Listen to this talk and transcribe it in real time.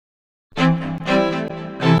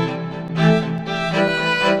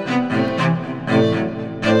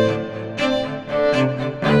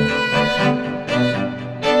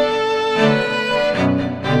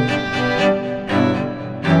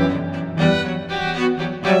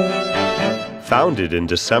Founded in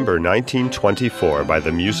December 1924 by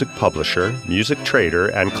the music publisher, music trader,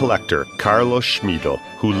 and collector Carlo Schmidl,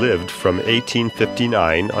 who lived from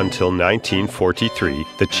 1859 until 1943,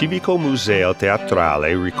 the Civico Museo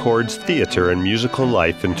Teatrale records theater and musical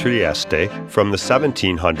life in Trieste from the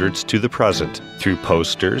 1700s to the present through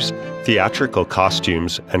posters, theatrical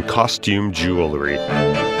costumes, and costume jewelry.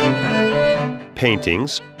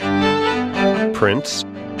 Paintings, prints,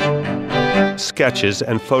 sketches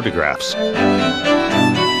and photographs,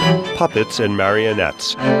 puppets and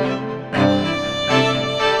marionettes,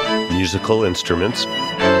 musical instruments,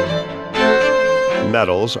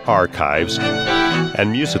 medals, archives,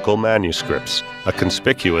 and musical manuscripts, a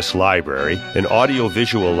conspicuous library, an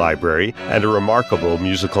audio-visual library, and a remarkable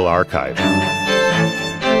musical archive.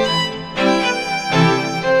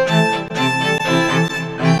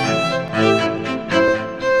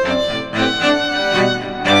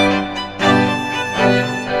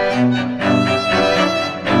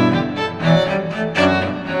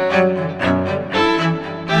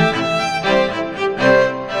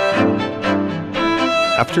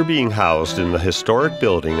 After being housed in the historic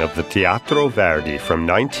building of the Teatro Verdi from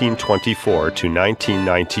 1924 to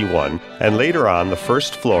 1991, and later on the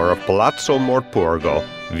first floor of Palazzo Morpurgo,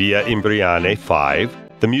 Via Imbriane 5,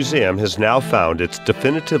 the museum has now found its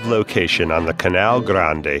definitive location on the Canal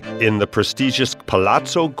Grande in the prestigious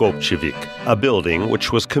Palazzo Gobčević, a building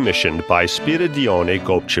which was commissioned by Spiridione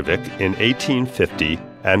Gobčević in 1850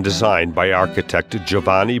 and designed by architect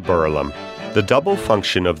Giovanni Burlam. The double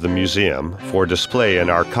function of the museum, for display and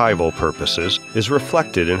archival purposes, is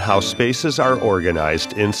reflected in how spaces are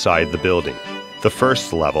organized inside the building. The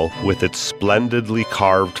first level, with its splendidly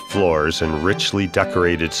carved floors and richly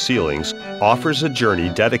decorated ceilings, offers a journey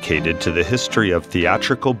dedicated to the history of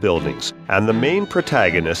theatrical buildings and the main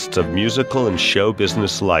protagonists of musical and show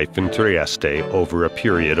business life in Trieste over a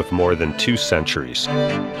period of more than 2 centuries.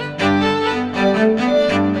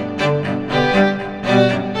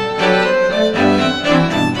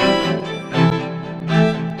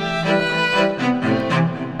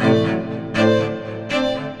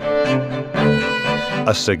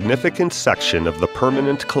 A significant section of the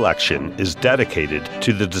permanent collection is dedicated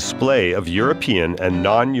to the display of European and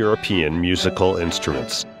non-European musical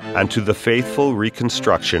instruments, and to the faithful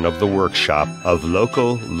reconstruction of the workshop of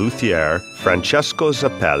local luthier Francesco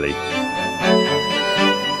Zappelli.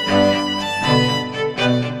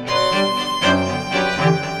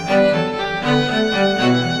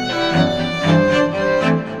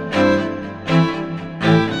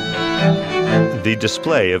 The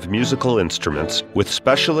display of musical instruments, with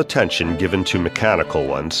special attention given to mechanical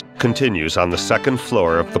ones, continues on the second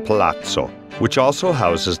floor of the palazzo, which also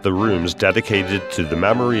houses the rooms dedicated to the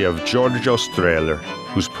memory of Giorgio Strehler,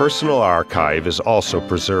 whose personal archive is also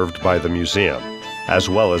preserved by the museum, as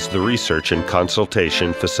well as the research and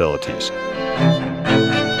consultation facilities.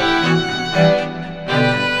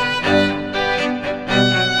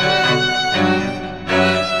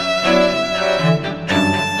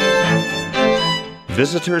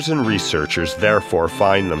 Visitors and researchers therefore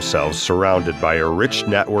find themselves surrounded by a rich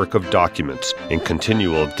network of documents in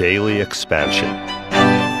continual daily expansion.